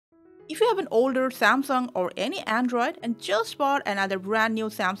If you have an older Samsung or any Android and just bought another brand new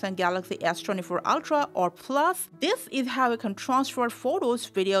Samsung Galaxy S24 Ultra or Plus, this is how you can transfer photos,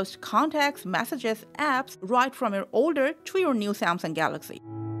 videos, contacts, messages, apps right from your older to your new Samsung Galaxy.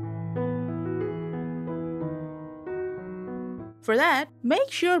 For that,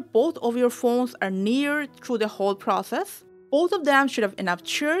 make sure both of your phones are near through the whole process. Both of them should have enough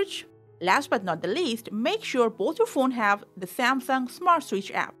charge. Last but not the least, make sure both your phones have the Samsung Smart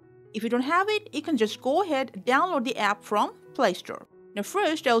Switch app. If you don't have it, you can just go ahead and download the app from Play Store. Now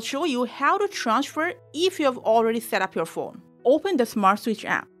first, I'll show you how to transfer if you have already set up your phone. Open the Smart Switch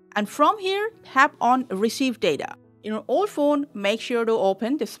app, and from here, tap on Receive Data. In your old phone, make sure to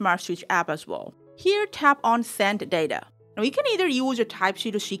open the Smart Switch app as well. Here, tap on Send Data. Now you can either use a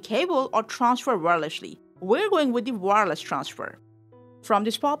Type-C to C cable or transfer wirelessly. We're going with the wireless transfer. From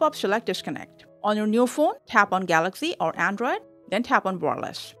this pop-up, select Disconnect. On your new phone, tap on Galaxy or Android, then tap on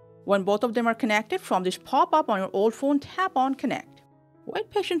Wireless. When both of them are connected, from this pop-up on your old phone, tap on Connect. Wait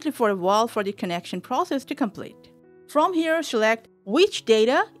patiently for a while for the connection process to complete. From here, select which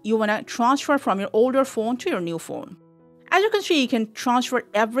data you want to transfer from your older phone to your new phone. As you can see, you can transfer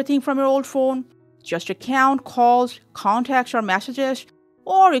everything from your old phone, just account, calls, contacts, or messages,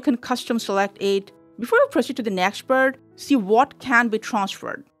 or you can custom select it. Before you proceed to the next part, see what can be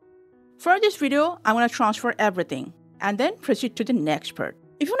transferred. For this video, I'm going to transfer everything, and then proceed to the next part.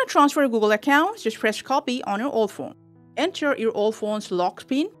 If you want to transfer a Google account, just press copy on your old phone. Enter your old phone's lock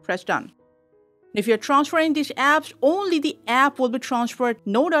PIN, press done. If you're transferring these apps, only the app will be transferred,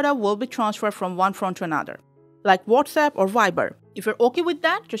 no data will be transferred from one phone to another, like WhatsApp or Viber. If you're okay with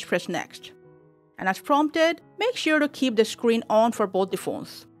that, just press next. And as prompted, make sure to keep the screen on for both the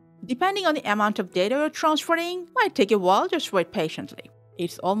phones. Depending on the amount of data you're transferring, might take a while, just wait patiently.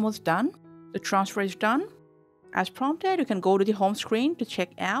 It's almost done. The transfer is done. As prompted, you can go to the home screen to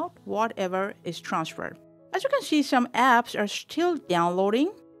check out whatever is transferred. As you can see, some apps are still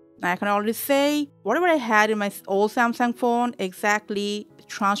downloading. I can already say whatever I had in my old Samsung phone exactly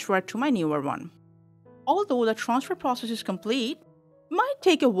transferred to my newer one. Although the transfer process is complete, it might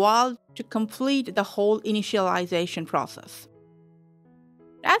take a while to complete the whole initialization process.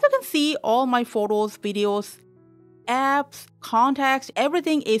 As you can see, all my photos, videos, apps, contacts,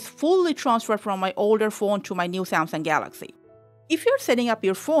 everything is fully transferred from my older phone to my new Samsung Galaxy. If you're setting up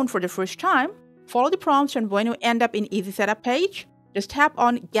your phone for the first time, follow the prompts, and when you end up in Easy Setup page, just tap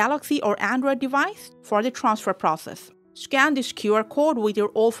on Galaxy or Android device for the transfer process. Scan this QR code with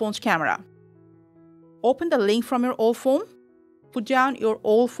your old phone's camera. Open the link from your old phone. Put down your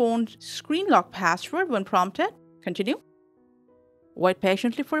old phone's screen lock password when prompted. Continue. Wait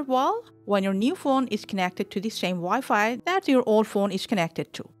patiently for a while when your new phone is connected to the same Wi-Fi that your old phone is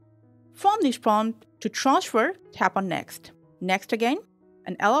connected to. From this prompt, to transfer, tap on Next. Next again,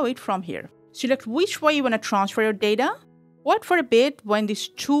 and allow it from here. Select which way you want to transfer your data. Wait for a bit when these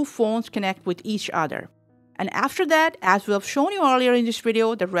two phones connect with each other. And after that, as we have shown you earlier in this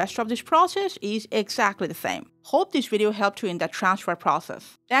video, the rest of this process is exactly the same. Hope this video helped you in that transfer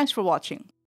process. Thanks for watching.